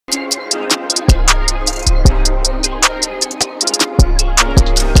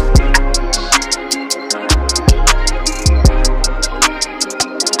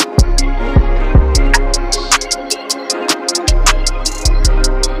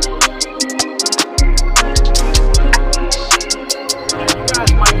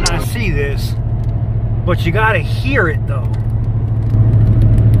but you gotta hear it though.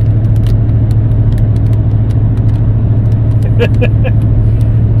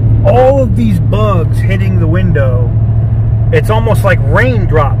 All of these bugs hitting the window, it's almost like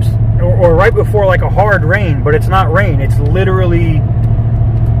raindrops, or right before like a hard rain, but it's not rain, it's literally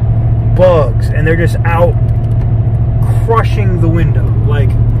bugs, and they're just out crushing the window. Like,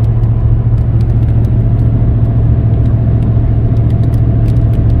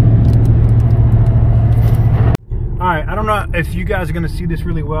 alright, I don't know if you guys are going to see this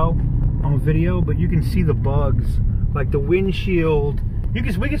really well on video, but you can see the bugs, like the windshield. We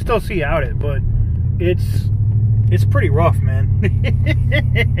can still see out it, but it's pretty rough, man.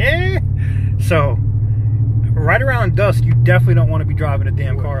 So right around dusk, you definitely don't want to be driving a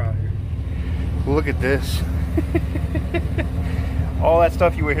damn car out here. Look at this. All that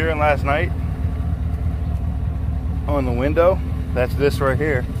stuff you were hearing last night on the window, that's this right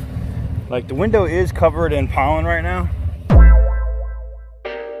here. Like, the window is covered in pollen right now.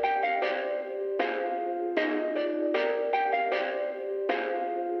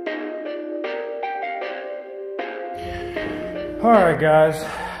 Alright guys,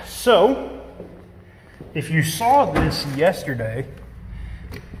 so if you saw this yesterday,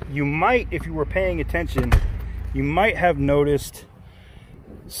 you might, if you were paying attention, you might have noticed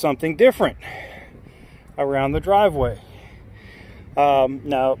something different around the driveway.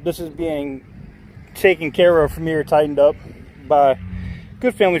 Now, this is being taken care of from here, tightened up by a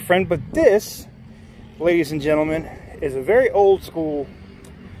good family friend, but this, ladies and gentlemen, is a very old school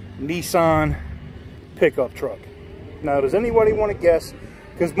Nissan pickup truck. Now, does anybody want to guess?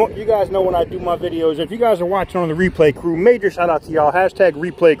 Because you guys know when I do my videos, if you guys are watching on the replay crew, major shout out to y'all. Hashtag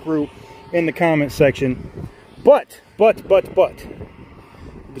replay crew in the comment section. But, you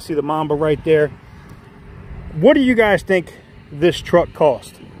can see the Mamba right there. What do you guys think this truck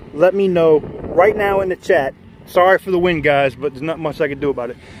cost? Let me know right now in the chat. Sorry for the wind, guys, but there's not much I can do about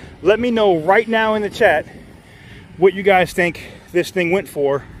it. Let me know right now in the chat what you guys think this thing went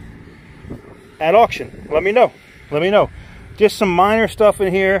for at auction. Let me know. Let me know. Just some minor stuff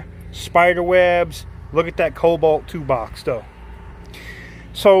in here. Spider webs. Look at that Cobalt 2 box though.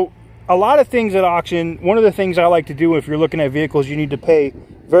 So a lot of things at auction, one of the things I like to do if you're looking at vehicles, you need to pay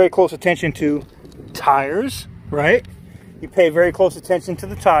very close attention to tires, right? You pay very close attention to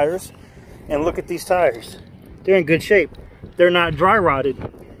the tires, and look at these tires. They're in good shape. They're not dry rotted.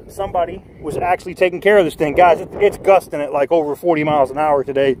 Somebody was actually taking care of this thing. Guys, it's gusting at like over 40 miles an hour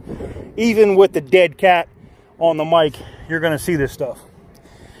today. Even with the dead cat on the mic, you're going to see this stuff.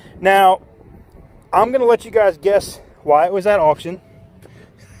 Now, I'm going to let you guys guess why it was at auction.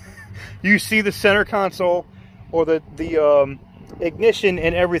 You see the center console, or the ignition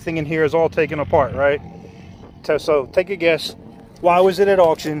and everything in here is all taken apart, right? So take a guess. Why was it at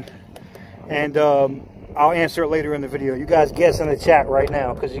auction? And I'll answer it later in the video. You guys guess in the chat right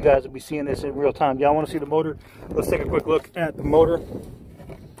now, because you guys will be seeing this in real time. Y'all want to see the motor? Let's take a quick look at the motor.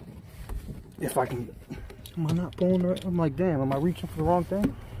 If I can. Am I not pulling right? I'm like, damn, am I reaching for the wrong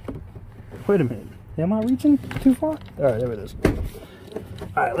thing? Wait a minute. Am I reaching too far? All right, there it is.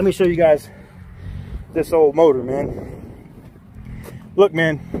 All right, let me show you guys this old motor, man. Look,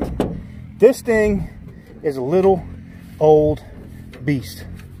 man, this thing is a little old beast.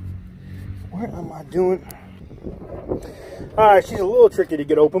 What am I doing? All right, she's a little tricky to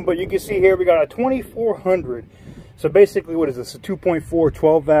get open, but you can see here we got a 2400. So basically, what is this? A 2.4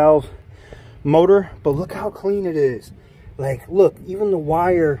 12 valve motor, but look how clean it is. Like, look, even the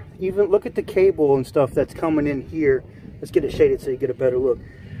wire, even look at the cable and stuff that's coming in here. Let's get it shaded so you get a better look.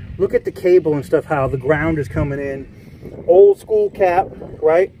 Look at the cable and stuff, how the ground is coming in. Old school cap,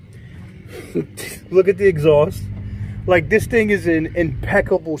 right? Look at the exhaust. Like, this thing is in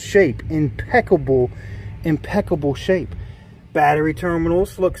impeccable shape. Impeccable shape. Battery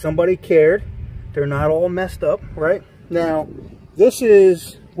terminals, look, somebody cared. They're not all messed up, right? Now, this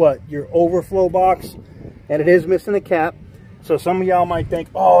is what, your overflow box, and it is missing a cap. So some of y'all might think,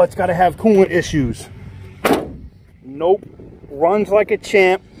 oh, it's got to have coolant issues. Nope. Runs like a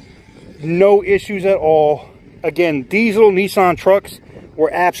champ. No issues at all. Again, diesel Nissan trucks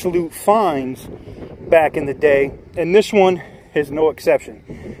were absolute finds back in the day, and this one is no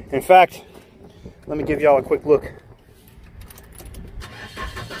exception. In fact, let me give y'all a quick look.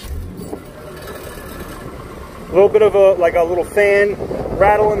 A little bit of a little fan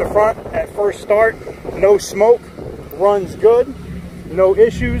rattle in the front at first start. No smoke. Runs good. No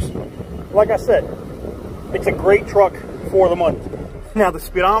issues. Like I said, it's a great truck for the money. Now the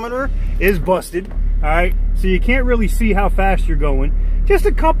speedometer is busted. All right, so you can't really see how fast you're going. Just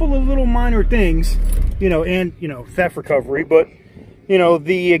a couple of little minor things, you know, and, you know, theft recovery. But, you know,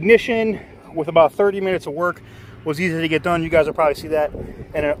 the ignition with about 30 minutes of work. Was easy to get done. You guys will probably see that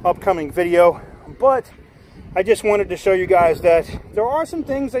in an upcoming video. But I just wanted to show you guys that there are some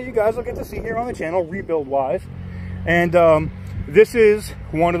things that you guys will get to see here on the channel, rebuild-wise. And this is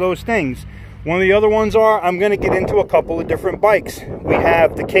one of those things. One of the other ones are, I'm going to get into a couple of different bikes. We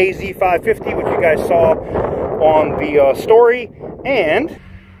have the KZ550, which you guys saw on the story. And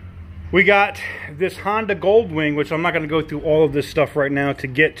we got this Honda Goldwing, which I'm not going to go through all of this stuff right now to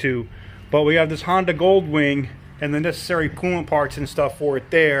get to. But we have this Honda Goldwing and the necessary coolant parts and stuff for it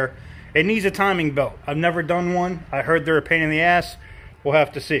there. It needs a timing belt. I've never done one. I heard they're a pain in the ass. We'll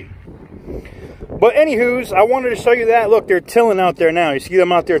have to see. But anywho's, I wanted to show you that. Look, they're tilling out there now. You see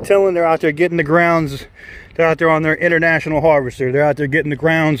them out there tilling. They're out there getting the grounds. They're out there on their international harvester. They're out there getting the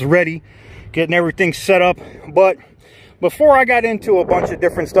grounds ready, getting everything set up. But before I got into a bunch of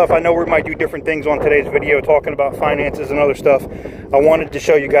different stuff, I know we might do different things on today's video, talking about finances and other stuff. I wanted to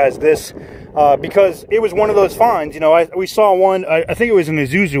show you guys this because it was one of those finds. You know, we saw one, I think it was in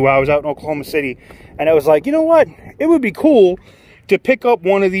Isuzu. I was out in Oklahoma City, and I was like, you know what? It would be cool to pick up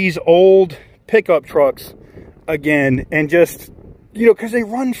one of these old pickup trucks again and just, you know, because they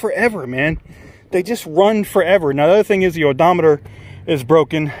run forever, man. They just run forever. Now, the other thing is the odometer is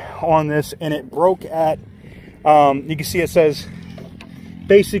broken on this, and it broke at, you can see it says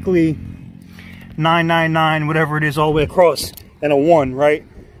basically 999, whatever it is, all the way across, and a 1, right?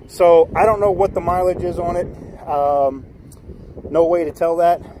 So I don't know what the mileage is on it. No way to tell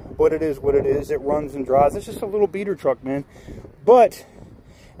that, but it is what it is. It runs and drives. It's just a little beater truck, man. But,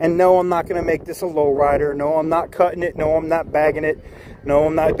 and no, I'm not going to make this a low rider. No, I'm not cutting it. No, I'm not bagging it. No,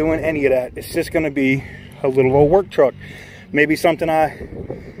 I'm not doing any of that. It's just going to be a little old work truck. Maybe something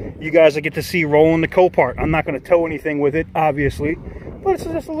you guys will get to see rolling the Copart. I'm not going to tow anything with it, obviously, but it's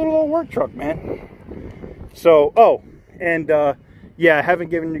just a little old work truck, man. So, oh, and yeah, I haven't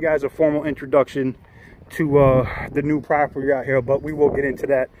given you guys a formal introduction to the new property out here, but we will get into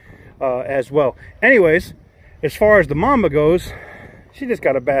that as well. Anyways, as far as the Mamba goes, she just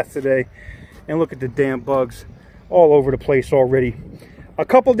got a bath today, and look at the damn bugs all over the place already. A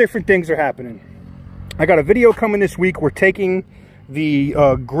couple different things are happening. I got a video coming this week. We're taking the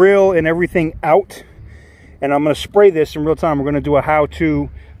grill and everything out, and I'm going to spray this in real time. We're going to do a how to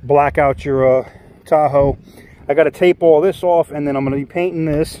black out your Tahoe. I got to tape all this off, and then I'm going to be painting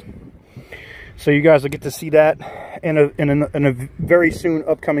this, so you guys will get to see that in a very soon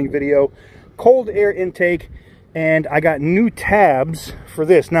upcoming video. Cold air intake, and I got new tabs for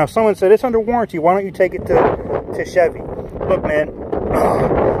this. Now, someone said it's under warranty. Why don't you take it to Chevy? Look, man,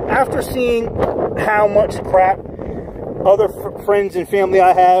 after seeing how much crap other friends and family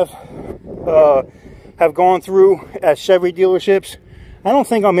I have gone through at Chevy dealerships, I don't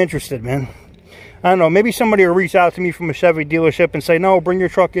think I'm interested, man. I don't know, maybe somebody will reach out to me from a Chevy dealership and say, no, bring your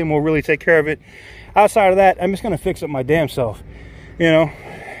truck in, we'll really take care of it. Outside of that, I'm just going to fix it my damn self. You know,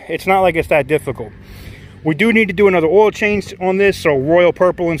 it's not like it's that difficult. We do need to do another oil change on this, so royal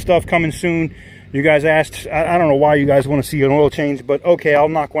purple and stuff coming soon. You guys asked, I don't know why you guys want to see an oil change, but okay, I'll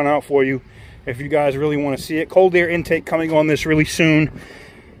knock one out for you if you guys really want to see it. Cold air intake coming on this really soon.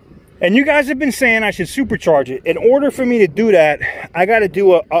 And you guys have been saying I should supercharge it. In order for me to do that, I got to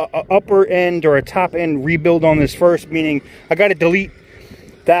do a upper end or a top end rebuild on this first, meaning I got to delete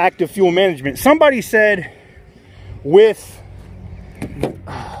the active fuel management. Somebody said with,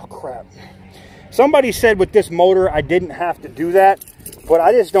 oh crap. Somebody said with this motor, I didn't have to do that, but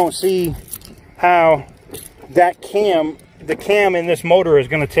I just don't see how that the cam in this motor is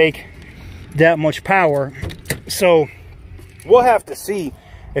going to take that much power. So we'll have to see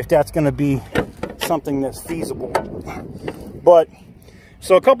if that's going to be something that's feasible. But,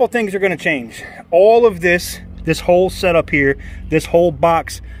 so a couple things are going to change. All of this whole setup here, this whole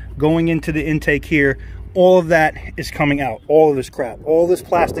box going into the intake here, all of that is coming out. All of this crap, all this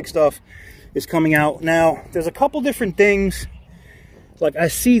plastic stuff is coming out. Now, there's a couple different things. Like, I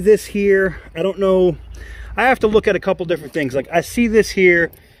see this here. I don't know. I have to look at a couple different things. Like, I see this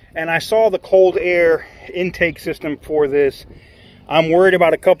here, and I saw the cold air intake system for this. I'm worried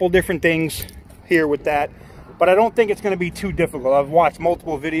about a couple different things here with that, but I don't think it's going to be too difficult. I've watched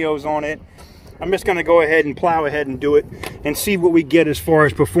multiple videos on it. I'm just going to go ahead and plow ahead and do it and see what we get as far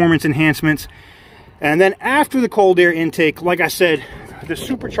as performance enhancements. And then after the cold air intake, like I said, the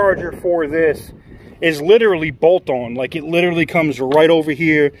supercharger for this is literally bolt on. Like, it literally comes right over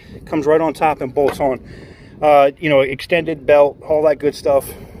here, comes right on top and bolts on. You know, extended belt, all that good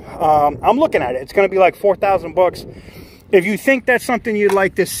stuff. I'm looking at it. It's going to be like 4,000 bucks. If you think that's something you'd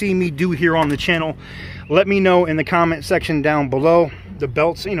like to see me do here on the channel, let me know in the comment section down below. the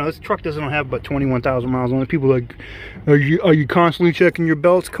belts, you know, this truck doesn't have but 21,000 miles on it. People are like, are you constantly checking your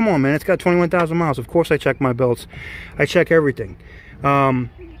belts? Come on, man, it's got 21,000 miles. Of course I check my belts. I check everything.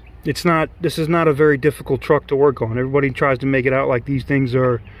 This is not a very difficult truck to work on. Everybody tries to make it out like these things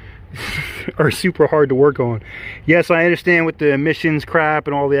are super hard to work on. Yes, I understand with the emissions crap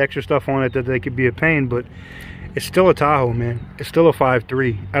and all the extra stuff on it that they could be a pain, but it's still a Tahoe, man. It's still a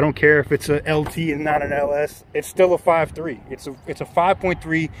 5.3. I don't care if it's a LT and not an LS. It's still a 5.3. It's a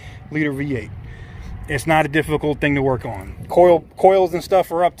 5.3 liter V8. It's not a difficult thing to work on. Coils and stuff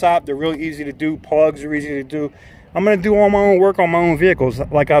are up top. They're really easy to do. Plugs are easy to do. I'm gonna do all my own work on my own vehicles,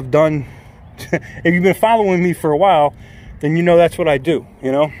 like I've done. If you've been following me for a while, then you know that's what I do,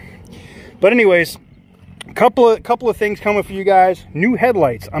 you know. But anyways, couple of things coming for you guys. New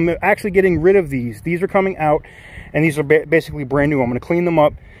headlights. I'm actually getting rid of these. These are coming out, and these are basically brand new. I'm going to clean them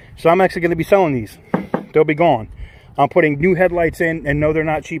up, so I'm actually going to be selling these. They'll be gone. I'm putting new headlights in, and no, they're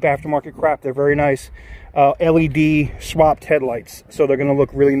not cheap aftermarket crap. They're very nice LED swapped headlights, so they're going to look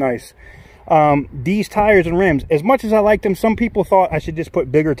really nice. These tires and rims, as much as I like them, some people thought I should just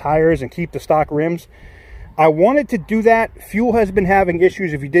put bigger tires and keep the stock rims. I wanted to do that. Fuel has been having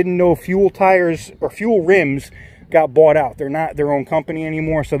issues. If you didn't know, fuel tires or fuel rims got bought out. They're not their own company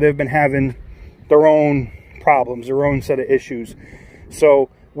anymore, so they've been having their own problems, their own set of issues. So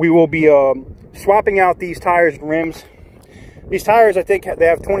we will be swapping out these tires and rims. These tires, I think they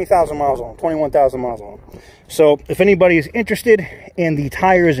have 20,000 miles on them, 21,000 miles on them. So if anybody is interested in the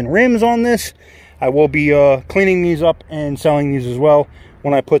tires and rims on this, I will be cleaning these up and selling these as well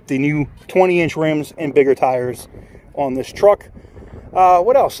when I put the new 20-inch rims and bigger tires on this truck.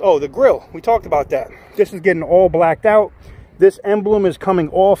 What else? Oh, the grill. We talked about that. This is getting all blacked out. This emblem is coming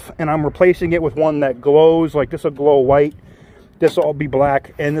off, and I'm replacing it with one that glows. Like, this will glow white. This will all be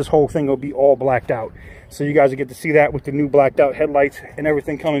black, and this whole thing will be all blacked out. So you guys will get to see that with the new blacked out headlights and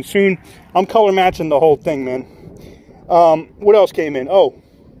everything coming soon. I'm color matching the whole thing, man. What else came in? Oh,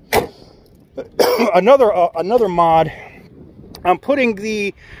 another mod. I'm putting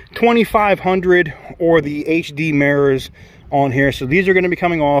the 2500 or the HD mirrors on here. So these are going to be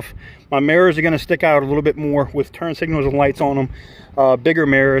coming off. My mirrors are going to stick out a little bit more with turn signals and lights on them. Bigger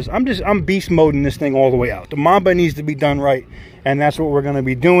mirrors. I'm beast moding this thing all the way out. The Mamba needs to be done right, and that's what we're going to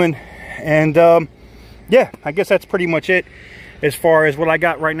be doing. And yeah, I guess that's pretty much it as far as what I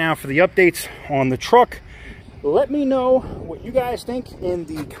got right now for the updates on the truck. Let me know what you guys think in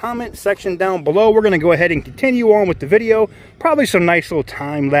the comment section down below. We're going to go ahead and continue on with the video. Probably some nice little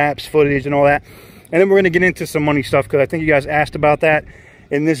time-lapse footage and all that. And then we're going to get into some money stuff, because I think you guys asked about that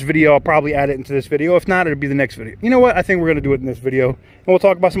in this video. I'll probably add it into this video. If not, it'll be the next video. You know what? I think we're going to do it in this video. And we'll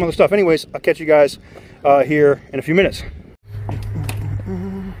talk about some other stuff. Anyways, I'll catch you guys here in a few minutes.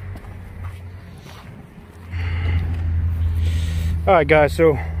 All right, guys.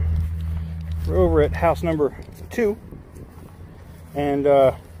 So we're over at house number 2, and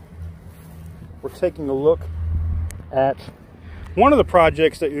we're taking a look at one of the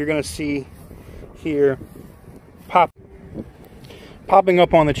projects that you're going to see here popping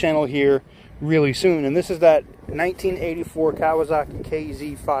up on the channel here really soon. And this is that 1984 Kawasaki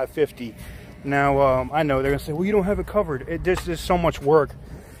KZ550. Now I know they're gonna say, well, you don't have it covered. There's just so much work.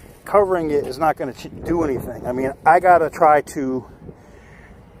 Covering it is not going to do anything. I mean, I gotta try to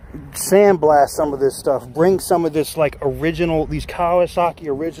sandblast some of this stuff, bring some of this like original, these Kawasaki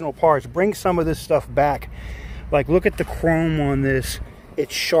original parts, bring some of this stuff back. Like, look at the chrome on this.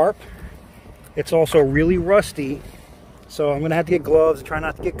 It's sharp. It's also really rusty. So I'm gonna have to get gloves and try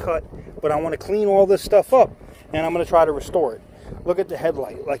not to get cut, but I want to clean all this stuff up, and I'm gonna try to restore it. Look at the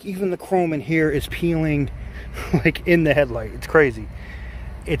headlight. Like, even the chrome in here is peeling like in the headlight. It's crazy.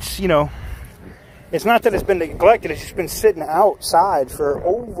 It's, you know, it's not that it's been neglected, it's just been sitting outside for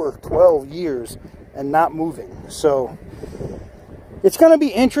over 12 years and not moving. So it's going to be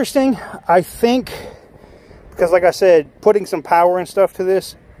interesting, I think, because like I said, putting some power and stuff to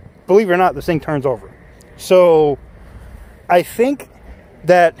this, believe it or not, this thing turns over. So I think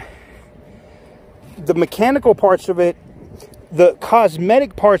that the mechanical parts of it, the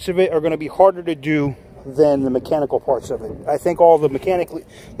cosmetic parts of it are going to be harder to do than the mechanical parts of it. I think all the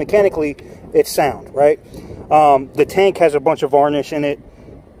mechanically it's sound, right? The tank has a bunch of varnish in it,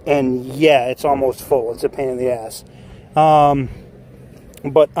 and yeah, it's almost full. It's a pain in the ass.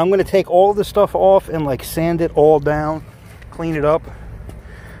 But I'm going to take all the stuff off and like sand it all down, clean it up.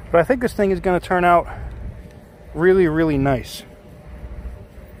 But I think this thing is going to turn out really, really nice.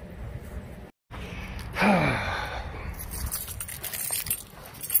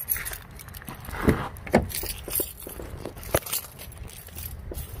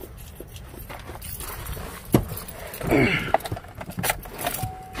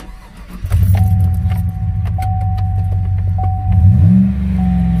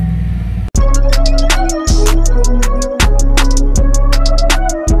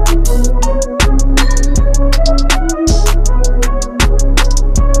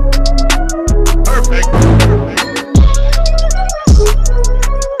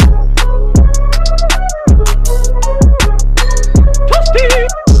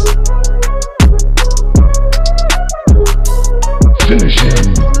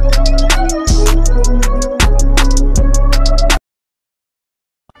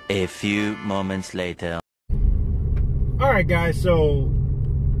 few moments later. All right, guys, so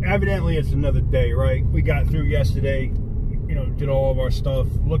evidently it's another day, right? We got through yesterday, you know, did all of our stuff,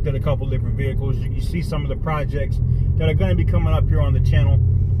 looked at a couple different vehicles. You can see some of the projects that are going to be coming up here on the channel.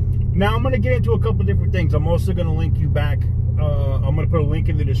 Now I'm going to get into a couple different things. I'm also going to link you back. I'm going to put a link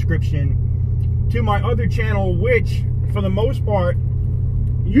in the description to my other channel, which for the most part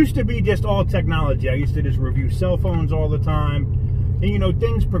used to be just all technology. I used to just review cell phones all the time. And, you know,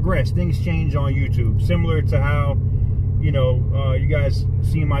 things progress, things change on YouTube. Similar to how, you know, you guys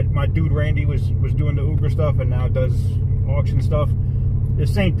see my dude Randy was doing the Uber stuff and now does auction stuff. The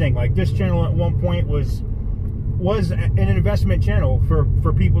same thing. Like, this channel at one point was an investment channel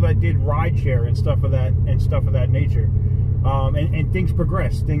for people that did rideshare and stuff of that nature. And things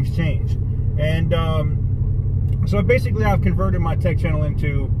progress, things change. And so basically I've converted my tech channel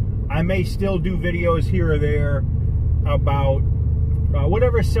into, I may still do videos here or there about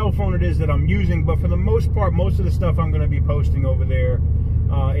whatever cell phone it is that I'm using, but for the most part, most of the stuff I'm going to be posting over there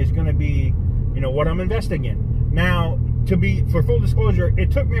is going to be, you know, what I'm investing in. Now, for full disclosure,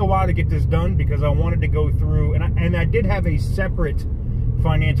 it took me a while to get this done because I wanted to go through, and I did have a separate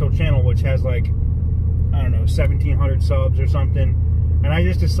financial channel which has, like, I don't know, 1,700 subs or something, and I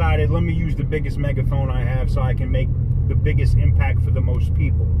just decided, let me use the biggest megaphone I have so I can make the biggest impact for the most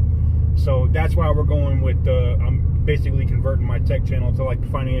people. So that's why we're going with I'm basically converting my tech channel to, like,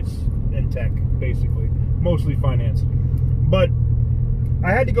 finance and tech, basically, mostly finance. But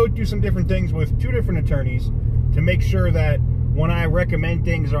I had to go through some different things with 2 different attorneys to make sure that when I recommend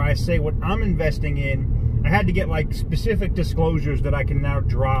things or I say what I'm investing in, I had to get, like, specific disclosures that I can now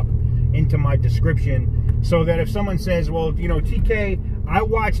drop into my description, so that if someone says, well, you know, TK, I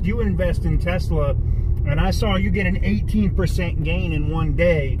watched you invest in Tesla and I saw you get an 18% gain in one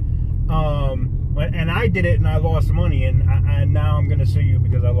day, and I did it and I lost money, and now I'm going to sue you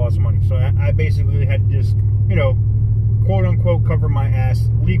because I lost money. So I basically had to just, you know, quote unquote cover my ass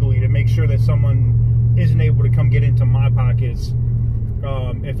legally to make sure that someone isn't able to come get into my pockets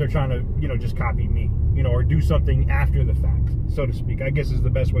if they're trying to, you know, just copy me, you know, or do something after the fact, so to speak, I guess is the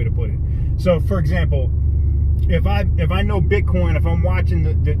best way to put it. So, for example, if I know Bitcoin, if I'm watching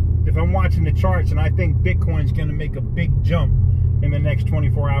the charts and I think Bitcoin's going to make a big jump in the next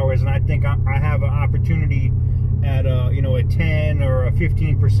 24 hours, and I think I have an opportunity at you know, a 10 or a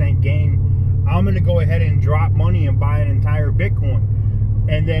 15% gain, I'm going to go ahead and drop money and buy an entire Bitcoin.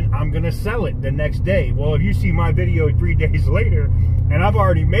 And then I'm going to sell it the next day. Well, if you see my video 3 days later, and I've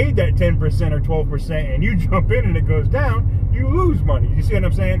already made that 10% or 12%, and you jump in and it goes down, you lose money. You see what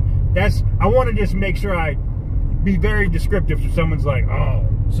I'm saying? I want to just make sure I be very descriptive so someone's like, oh.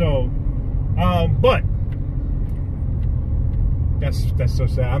 So, but that's so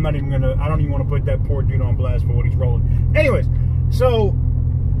sad. I don't even want to put that poor dude on blast for what he's rolling. Anyways, so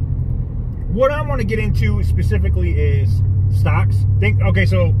what I want to get into specifically is stocks. Okay,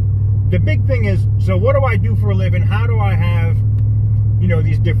 so the big thing is, so what do I do for a living? How do I have, you know,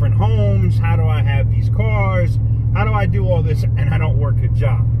 these different homes? How do I have these cars? How do I do all this and I don't work a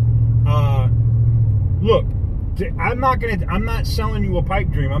job? Look, I'm not selling you a pipe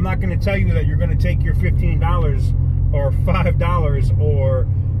dream. I'm not going to tell you that you're going to take your $15 or $5 or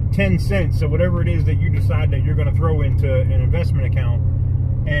 10 cents or whatever it is that you decide that you're going to throw into an investment account,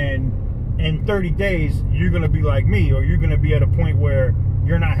 and in 30 days, you're going to be like me, or you're going to be at a point where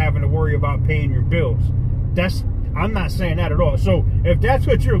you're not having to worry about paying your bills. I'm not saying that at all. So if that's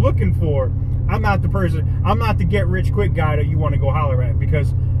what you're looking for, I'm not the person, I'm not the get rich quick guy that you want to go holler at,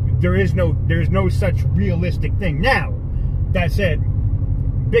 because there's no such realistic thing. Now, that said,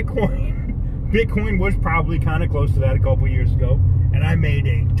 Bitcoin was probably kind of close to that a couple years ago, and I made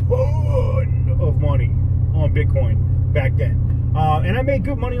a ton of money on Bitcoin back then. And I made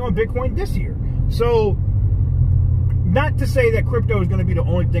good money on Bitcoin this year. So, not to say that crypto is going to be the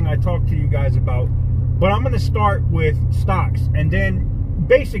only thing I talk to you guys about, but I'm going to start with stocks, and then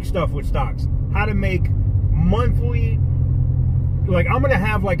basic stuff with stocks. How to make monthly, like, I'm going to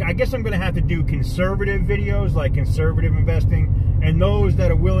have, like, I guess I'm going to have to do conservative videos, like conservative investing, and those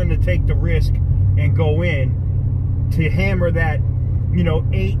that are willing to take the risk and go in to hammer that, you know,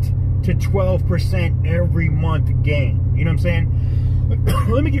 8 to 12% every month gain. You know what I'm saying?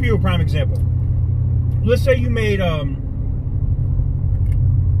 Let me give you a prime example. Let's say you made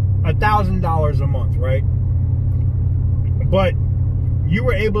 $1,000 a month, right? But you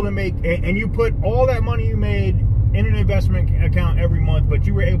were able to make, and you put all that money you made in an investment account every month, but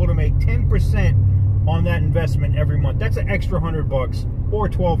you were able to make 10% on that investment every month. That's an extra $100 or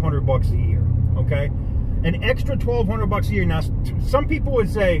 $1,200 a year. Okay, an extra $1,200 a year. Now, some people would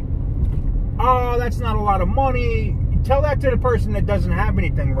say, "Oh, that's not a lot of money. tell that to the person that doesn't have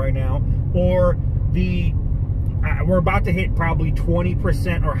anything right now, or we're about to hit probably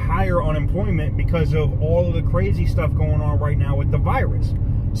 20% or higher unemployment because of all of the crazy stuff going on right now with the virus.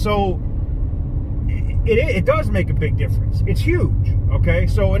 So it does make a big difference. It's huge, okay?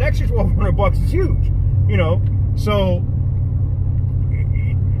 So an extra $1,200 is huge, you know? So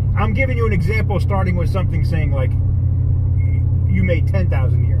I'm giving you an example, starting with something saying like, you made $10,000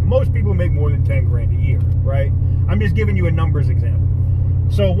 a year. Most people make more than 10 grand a year, right? I'm just giving you a numbers example.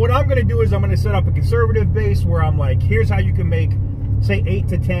 So what I'm going to do is I'm going to set up a conservative base where I'm like, here's how you can make, say, 8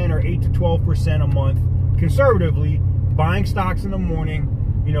 to 10 or 8 to 12% a month conservatively, buying stocks in the morning,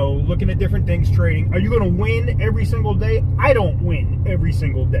 you know, looking at different things, trading. Are you going to win every single day? I don't win every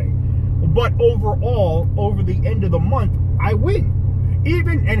single day. But overall, over the end of the month, I win.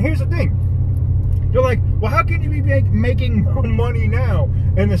 Even, and here's the thing. You're like, well, how can you be making more money now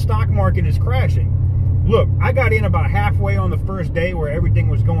and the stock market is crashing? Look, I got in about halfway on the first day where everything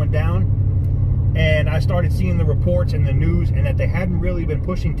was going down, and I started seeing the reports and the news, and that they hadn't really been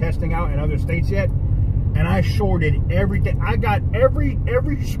pushing testing out in other states yet, and I shorted everything. I got every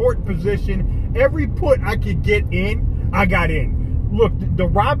short position, every put I could get in, I got in. Look, the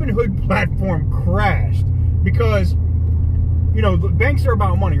Robinhood platform crashed because, you know, the banks are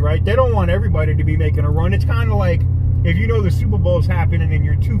about money, right? They don't want everybody to be making a run. It's kind of like if you know the Super Bowl's happening and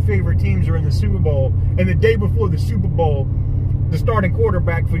your two favorite teams are in the Super Bowl, and the day before the Super Bowl, the starting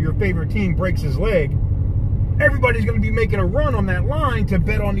quarterback for your favorite team breaks his leg, everybody's going to be making a run on that line to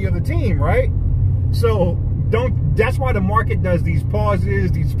bet on the other team, right? So that's why the market does these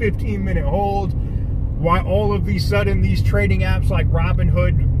pauses, these 15-minute holds, why all of these sudden these trading apps like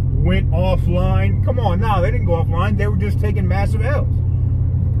Robinhood went offline. Come on, now they didn't go offline. They were just taking massive L's.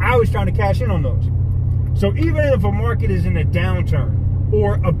 I was trying to cash in on those. So even if a market is in a downturn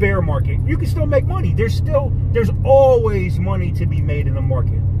or a bear market, you can still make money. There's always money to be made in the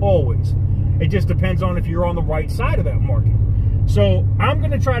market. Always. It just depends on if you're on the right side of that market. So I'm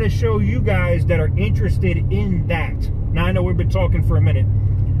going to try to show you guys that are interested in that. Now, I know we've been talking for a minute.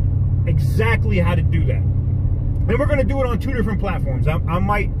 Exactly how to do that. And we're going to do it on 2 different platforms. I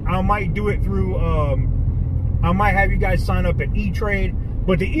might do it through, I might have you guys sign up at E-Trade,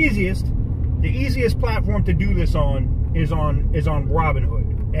 but the easiest platform to do this on is on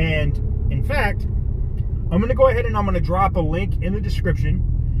Robinhood. And in fact, I'm going to go ahead and I'm going to drop a link in the description.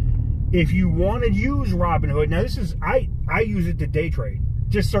 If you want to use Robinhood, now this is, I use it to day trade,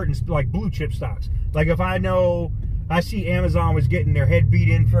 just certain like blue chip stocks. Like if I see Amazon was getting their head beat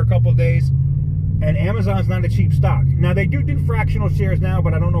in for a couple of days, and Amazon's not a cheap stock. Now they do fractional shares now,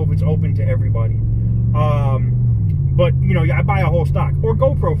 but I don't know if it's open to everybody. But you know, I buy a whole stock, or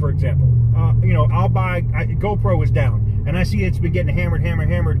GoPro, for example. You know, GoPro is down, and I see it's been getting hammered,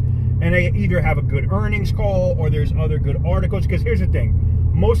 and they either have a good earnings call or there's other good articles. Because here's the thing.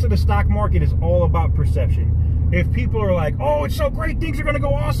 Most of the stock market is all about perception. If people are like, oh, it's so great, things are going to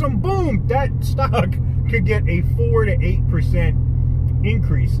go awesome, boom, that stock could get a 4 to 8%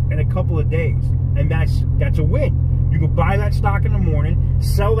 increase in a couple of days. And that's a win. You can buy that stock in the morning,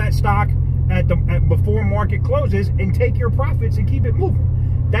 sell that stock before market closes, and take your profits and keep it moving.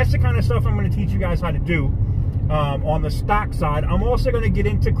 That's the kind of stuff I'm going to teach you guys how to do on the stock side. I'm also going to get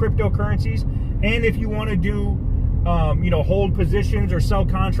into cryptocurrencies. And if you want to do you know, hold positions or sell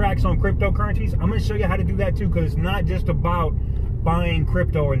contracts on cryptocurrencies, I'm going to show you how to do that too, because it's not just about buying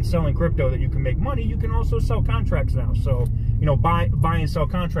crypto and selling crypto that you can make money. You can also sell contracts now. So, you know, buy and sell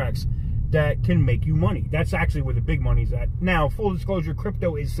contracts that can make you money. That's actually where the big money's at. Now, full disclosure,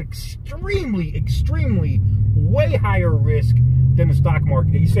 crypto is extremely way higher risk than the stock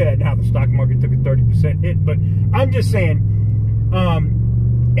market. You say that now, the stock market took a 30% hit, but I'm just saying,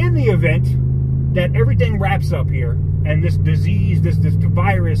 in the event that everything wraps up here and this disease, this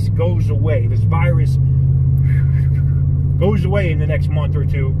virus goes away, this virus goes away in the next month or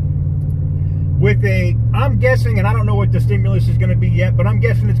two, with I'm guessing, and I don't know what the stimulus is going to be yet, but I'm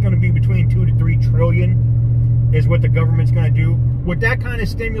guessing it's going to be between 2 to 3 trillion is what the government's going to do. With that kind of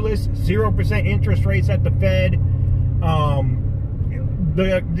stimulus, 0% interest rates at the Fed,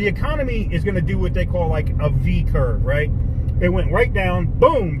 the economy is going to do what they call like a V curve, right? It went right down,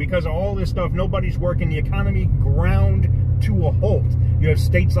 boom, because of all this stuff. Nobody's working. The economy ground to a halt. You have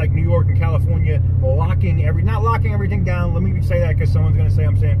states like New York and California not locking everything down. Let me say that because someone's going to say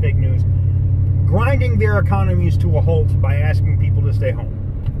I'm saying fake news. Grinding their economies to a halt by asking people to stay home.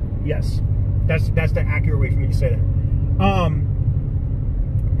 Yes, that's the accurate way for me to say that.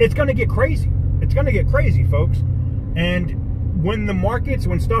 It's going to get crazy. It's going to get crazy, folks. And when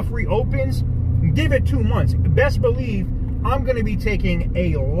stuff reopens, give it 2 months. Best believe I'm going to be taking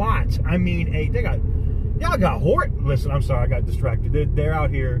a lot. I mean, Y'all got listen, I'm sorry, I got distracted. They're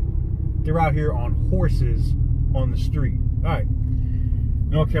out here on horses on the street. All right,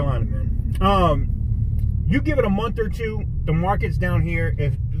 North Carolina, man. You give it a month or two, the market's down here.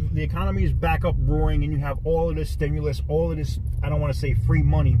 If the economy is back up roaring and you have all of this stimulus, all of this, I don't want to say free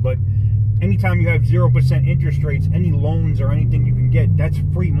money, but anytime you have 0% interest rates, any loans or anything you can get, that's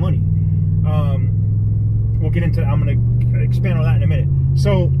free money. We'll get into that. I'm going to expand on that in a minute.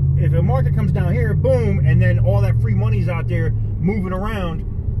 So if the market comes down here, boom, and then all that free money's out there moving around,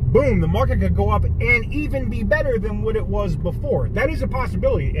 boom, the market could go up and even be better than what it was before. That is a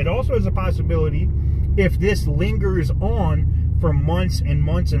possibility. It also is a possibility if this lingers on for months and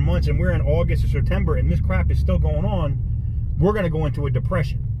months and months, and we're in August or September and this crap is still going on, we're going to go into a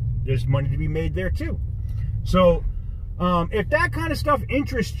depression. There's money to be made there too. So if that kind of stuff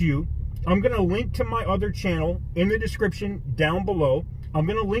interests you, I'm going to link to my other channel in the description down below. I'm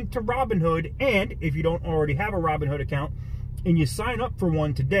going to link to Robinhood, and if you don't already have a Robinhood account and you sign up for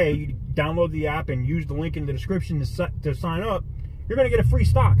one today, you download the app and use the link in the description to sign up, you're going to get a free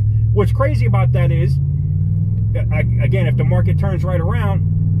stock. What's crazy about that is, again, if the market turns right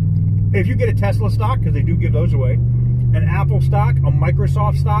around, if you get a Tesla stock, because they do give those away, an Apple stock, a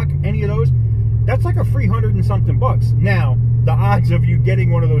Microsoft stock, any of those, that's like a free $100 and something bucks. Now, the odds of you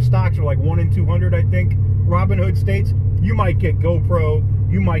getting one of those stocks are like 1 in 200, I think, Robinhood states. You might get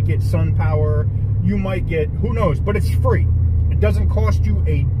GoPro, you might get SunPower, you might get, who knows, but it's free. It doesn't cost you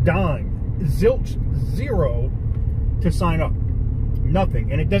a dime, zilch, zero to sign up.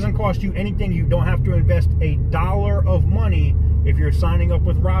 Nothing. And it doesn't cost you anything. You don't have to invest $1 of money if you're signing up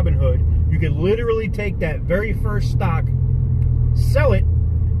with Robinhood. You can literally take that very first stock, sell it,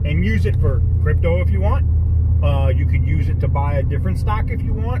 and use it for crypto if you want. You could use it to buy a different stock if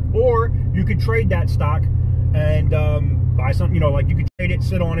you want, or you could trade that stock and buy something, you know, like you could trade it,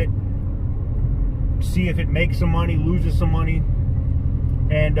 sit on it, see if it makes some money, loses some money,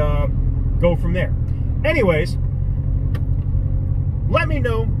 and go from there. Anyways, let me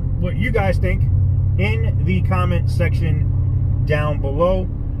know what you guys think in the comment section down below.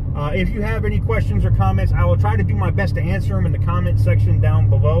 If you have any questions or comments, I will try to do my best to answer them in the comment section down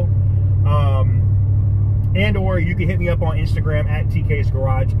below. And or you can hit me up on Instagram at TK's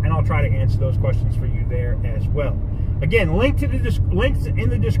Garage, and I'll try to answer those questions for you there as well. Again, links in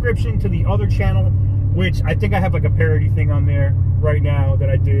the description to the other channel, which I think I have like a parody thing on there right now that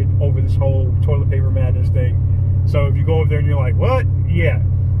I did over this whole toilet paper madness thing. So if you go over there and you're like, what? Yeah.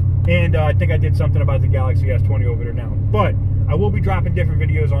 And I think I did something about the Galaxy S20 over there now. But I will be dropping different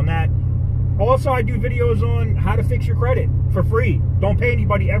videos on that. Also, I do videos on how to fix your credit for free. Don't pay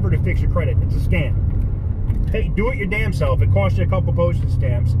anybody ever to fix your credit. It's a scam. Hey, do it your damn self. It costs you a couple postage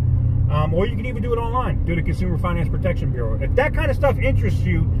stamps. Or you can even do it online through the Consumer Finance Protection Bureau. If that kind of stuff interests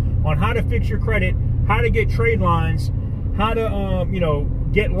you on how to fix your credit, how to get trade lines, how to, you know,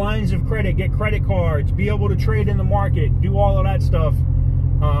 get lines of credit, get credit cards, be able to trade in the market, do all of that stuff,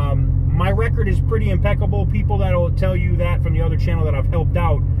 my record is pretty impeccable. People that will tell you that from the other channel that I've helped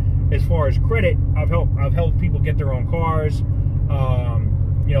out as far as credit, I've helped people get their own cars,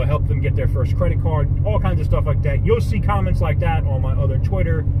 you know, help them get their first credit card, all kinds of stuff like that. You'll see comments like that on my other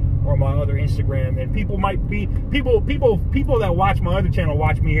Twitter or my other Instagram, and people that watch my other channel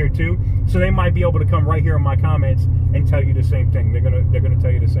watch me here too, so they might be able to come right here in my comments and tell you the same thing. They're gonna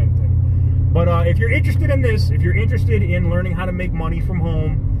tell you the same thing. But if you're interested in this, if you're interested in learning how to make money from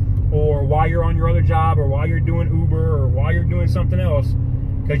home, or while you're on your other job, or while you're doing Uber, or while you're doing something else,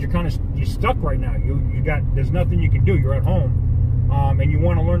 because you're stuck right now. There's nothing you can do. You're at home. And you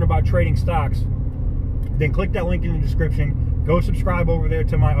want to learn about trading stocks, then click that link in the description. Go subscribe over there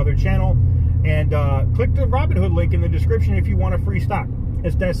to my other channel, and click the Robinhood link in the description if you want a free stock.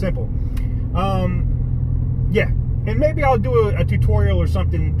 It's that simple. Yeah, and maybe I'll do a tutorial or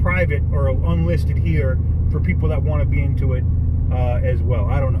something private or unlisted here for people that want to be into it as well.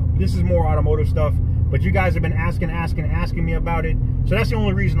 I don't know. This is more automotive stuff, but you guys have been asking me about it, so that's the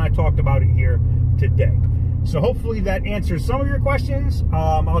only reason I talked about it here today. So hopefully that answers some of your questions.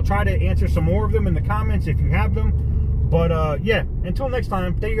 I'll try to answer some more of them in the comments if you have them. But yeah, until next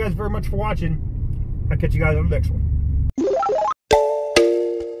time, thank you guys very much for watching. I'll catch you guys on the next one.